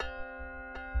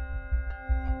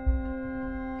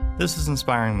This is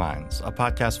Inspiring Minds, a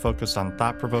podcast focused on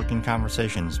thought-provoking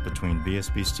conversations between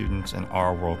VSB students and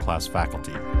our world-class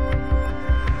faculty.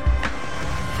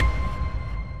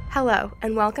 Hello,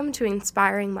 and welcome to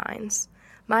Inspiring Minds.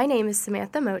 My name is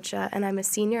Samantha Mocha, and I'm a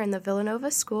senior in the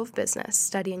Villanova School of Business,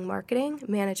 studying marketing,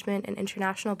 management, and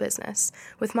international business,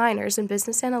 with minors in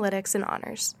business analytics and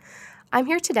honors. I'm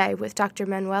here today with Dr.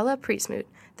 Manuela Priesmuth,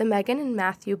 the Megan and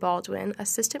Matthew Baldwin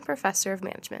Assistant Professor of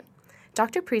Management.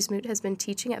 Dr. Priesmuth has been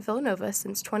teaching at Villanova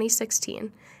since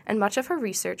 2016, and much of her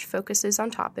research focuses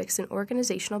on topics in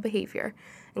organizational behavior,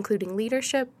 including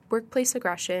leadership, workplace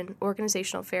aggression,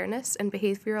 organizational fairness, and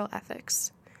behavioral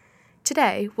ethics.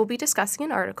 Today, we'll be discussing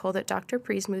an article that Dr.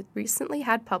 Priesmuth recently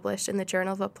had published in the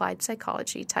Journal of Applied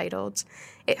Psychology titled,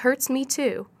 "It Hurts Me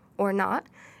Too, or Not,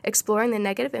 Exploring the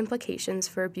Negative Implications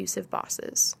for Abusive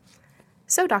Bosses."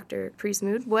 So, Dr.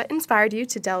 Priesmuth, what inspired you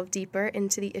to delve deeper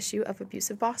into the issue of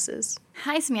abusive bosses?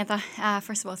 Hi, Samantha.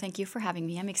 First of all, thank you for having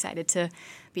me. I'm excited to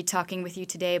be talking with you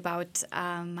today about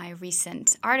my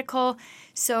recent article.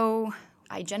 So,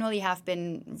 I generally have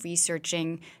been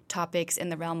researching topics in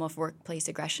the realm of workplace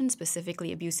aggression,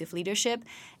 specifically abusive leadership.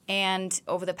 And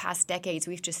over the past decades,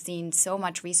 we've just seen so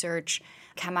much research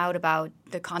come out about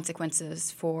the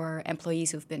consequences for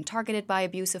employees who've been targeted by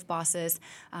abusive bosses.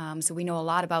 So we know a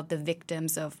lot about the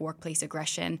victims of workplace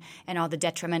aggression and all the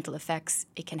detrimental effects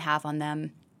it can have on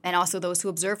them. And also those who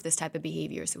observe this type of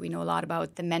behavior. So we know a lot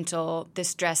about the mental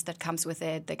distress that comes with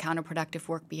it, the counterproductive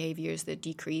work behaviors, the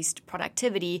decreased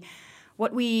productivity.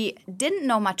 What we didn't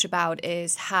know much about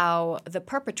is how the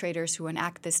perpetrators who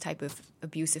enact this type of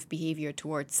abusive behavior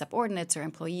towards subordinates or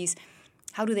employees,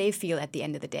 how do they feel at the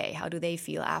end of the day? How do they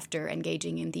feel after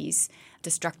engaging in these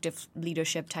destructive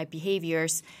leadership type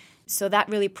behaviors? So that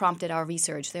really prompted our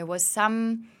research. There was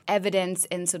some evidence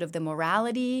in sort of the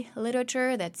morality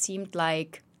literature that seemed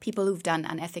like people who've done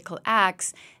unethical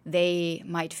acts, they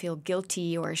might feel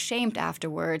guilty or ashamed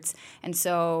afterwards. And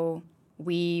so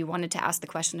we wanted to ask the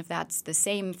question if that's the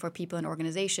same for people in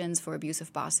organizations, for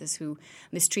abusive bosses who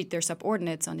mistreat their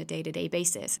subordinates on a day-to-day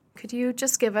basis. Could you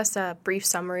just give us a brief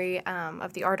summary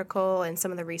of the article and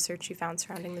some of the research you found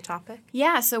surrounding the topic?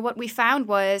 Yeah, so what we found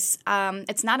was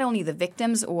it's not only the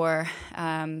victims or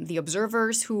the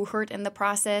observers who hurt in the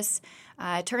process.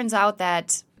 It turns out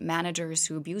that managers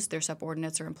who abuse their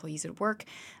subordinates or employees at work,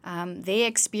 they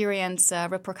experience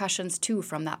repercussions too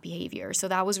from that behavior. So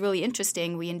that was really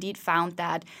interesting. We indeed found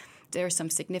that there's some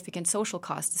significant social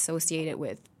costs associated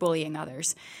with bullying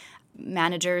others.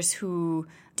 Managers who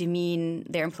demean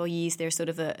their employees, there's sort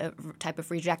of a type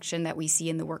of rejection that we see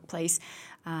in the workplace,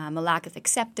 a lack of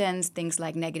acceptance, things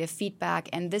like negative feedback,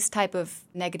 and this type of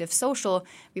negative social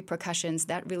repercussions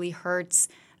that really hurts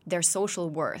their social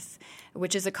worth,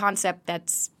 which is a concept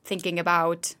that's thinking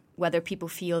about whether people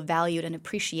feel valued and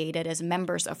appreciated as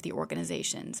members of the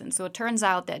organizations. And so it turns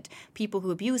out that people who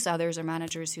abuse others or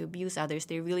managers who abuse others,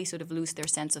 they really sort of lose their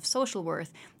sense of social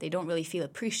worth. They don't really feel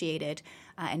appreciated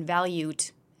and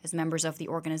valued as members of the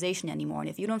organization anymore. And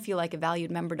if you don't feel like a valued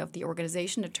member of the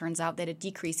organization, it turns out that it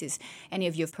decreases any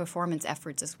of your performance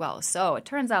efforts as well. So it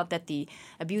turns out that the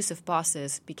abusive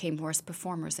bosses became worse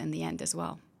performers in the end as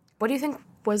well. What do you think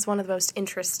was one of the most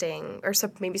interesting or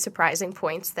maybe surprising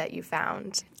points that you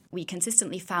found? We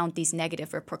consistently found these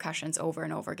negative repercussions over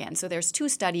and over again. So there's two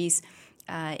studies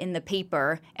in the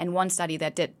paper and one study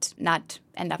that did not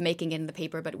end up making it in the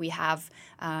paper, but we have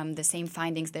the same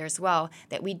findings there as well,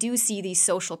 that we do see these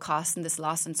social costs and this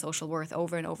loss in social worth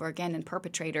over and over again in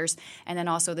perpetrators, and then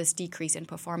also this decrease in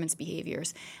performance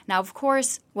behaviors. Now, of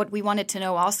course, what we wanted to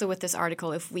know also with this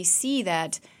article, if we see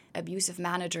that abusive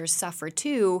managers suffer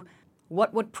too,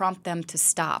 what would prompt them to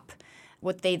stop?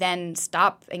 Would they then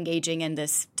stop engaging in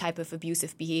this type of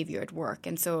abusive behavior at work?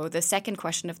 And so the second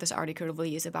question of this article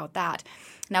really is about that.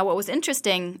 Now, what was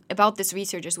interesting about this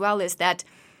research as well is that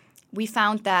we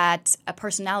found that a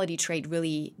personality trait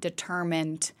really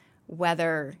determined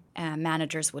whether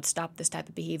managers would stop this type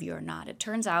of behavior or not. It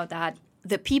turns out that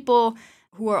the people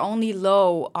who are only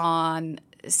low on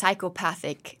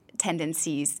psychopathic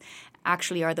tendencies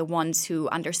actually are the ones who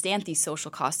understand these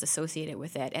social costs associated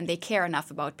with it, and they care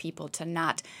enough about people to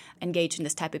not engage in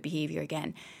this type of behavior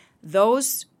again.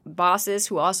 Those bosses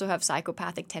who also have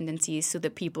psychopathic tendencies, so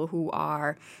the people who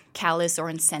are callous or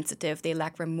insensitive, they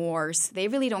lack remorse, they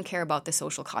really don't care about the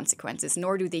social consequences,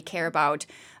 nor do they care about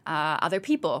other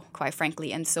people, quite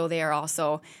frankly. And so they are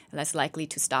also less likely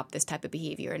to stop this type of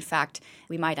behavior. In fact,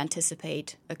 we might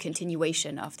anticipate a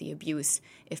continuation of the abuse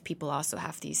if people also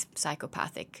have these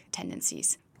psychopathic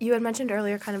tendencies. You had mentioned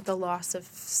earlier kind of the loss of,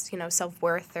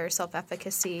 self-worth or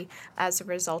self-efficacy as a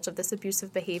result of this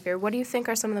abusive behavior. What do you think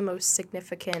are some of the most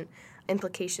significant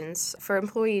implications for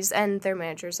employees and their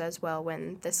managers as well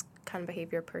when this kind of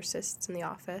behavior persists in the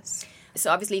office?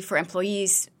 So obviously for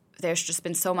employees, there's just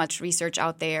been so much research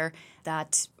out there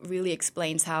that really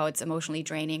explains how it's emotionally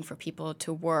draining for people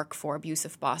to work for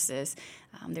abusive bosses.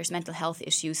 There's mental health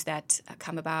issues that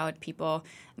come about. People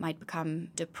might become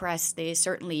depressed. They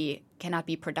certainly cannot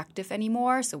be productive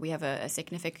anymore. So we have a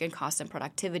significant cost in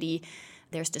productivity.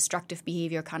 There's destructive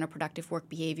behavior, counterproductive work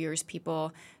behaviors.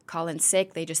 People call in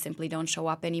sick. They just simply don't show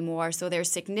up anymore. So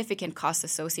there's significant costs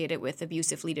associated with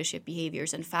abusive leadership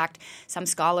behaviors. In fact, some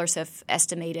scholars have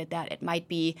estimated that it might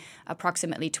be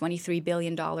approximately $23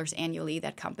 billion annually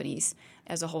that companies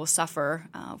as a whole suffer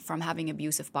from having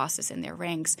abusive bosses in their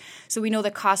ranks. So we know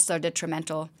the costs are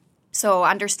detrimental. So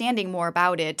understanding more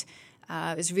about it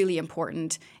is really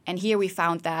important. And here we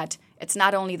found that it's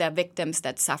not only the victims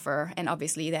that suffer, and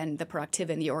obviously then the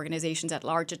productivity in the organizations at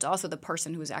large, it's also the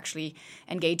person who's actually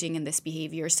engaging in this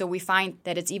behavior. So we find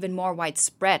that it's even more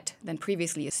widespread than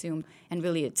previously assumed, and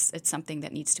really it's something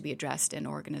that needs to be addressed in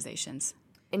organizations.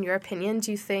 In your opinion,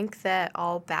 do you think that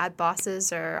all bad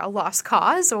bosses are a lost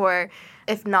cause? Or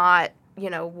if not,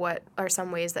 what are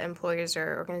some ways that employers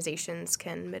or organizations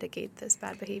can mitigate this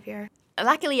bad behavior?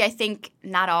 Luckily, I think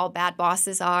not all bad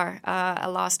bosses are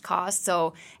a lost cause.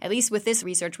 So at least with this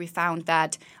research, we found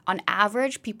that on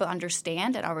average, people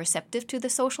understand and are receptive to the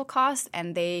social cost,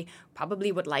 and they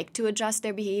probably would like to adjust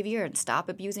their behavior and stop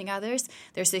abusing others.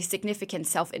 There's a significant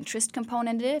self-interest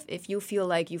component in it. If you feel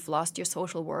like you've lost your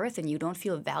social worth and you don't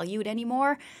feel valued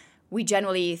anymore, we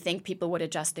generally think people would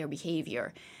adjust their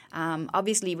behavior.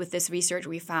 Obviously, with this research,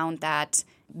 we found that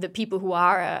the people who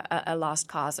are a lost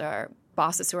cause are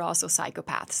bosses who are also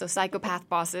psychopaths. So psychopath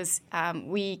bosses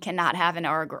we cannot have in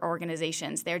our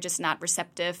organizations. They're just not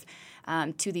receptive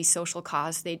to these social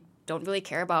causes. They don't really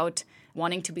care about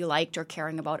wanting to be liked or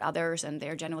caring about others, and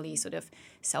they're generally sort of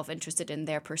self-interested in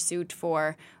their pursuit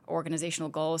for organizational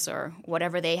goals or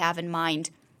whatever they have in mind.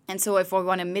 And so if we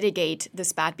want to mitigate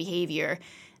this bad behavior,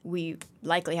 we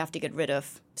likely have to get rid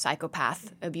of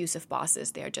psychopath, abusive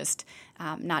bosses. They're just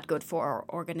not good for our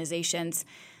organizations.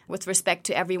 With respect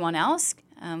to everyone else,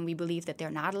 we believe that they're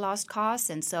not a lost cause.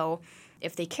 And so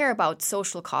if they care about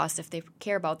social costs, if they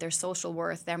care about their social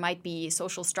worth, there might be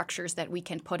social structures that we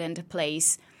can put into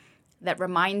place that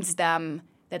reminds them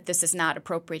that this is not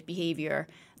appropriate behavior.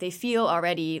 They feel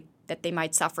already that they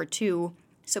might suffer too.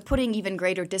 So putting even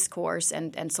greater discourse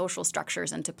and social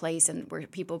structures into place, and where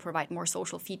people provide more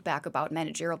social feedback about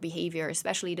managerial behavior,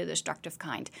 especially the destructive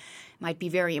kind, might be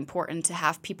very important to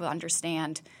have people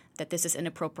understand that this is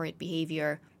inappropriate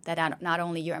behavior, that not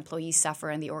only your employees suffer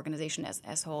and the organization as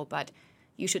a whole, but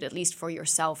you should at least for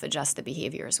yourself adjust the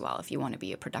behavior as well if you want to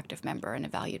be a productive member and a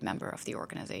valued member of the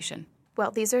organization.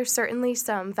 Well, these are certainly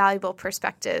some valuable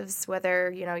perspectives,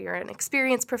 whether you're an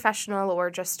experienced professional or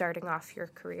just starting off your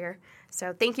career.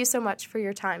 So thank you so much for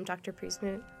your time, Dr.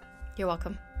 Priestmoot. You're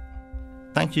welcome.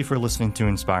 Thank you for listening to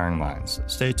Inspiring Minds.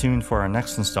 Stay tuned for our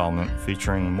next installment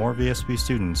featuring more VSB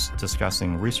students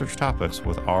discussing research topics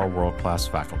with our world-class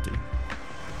faculty.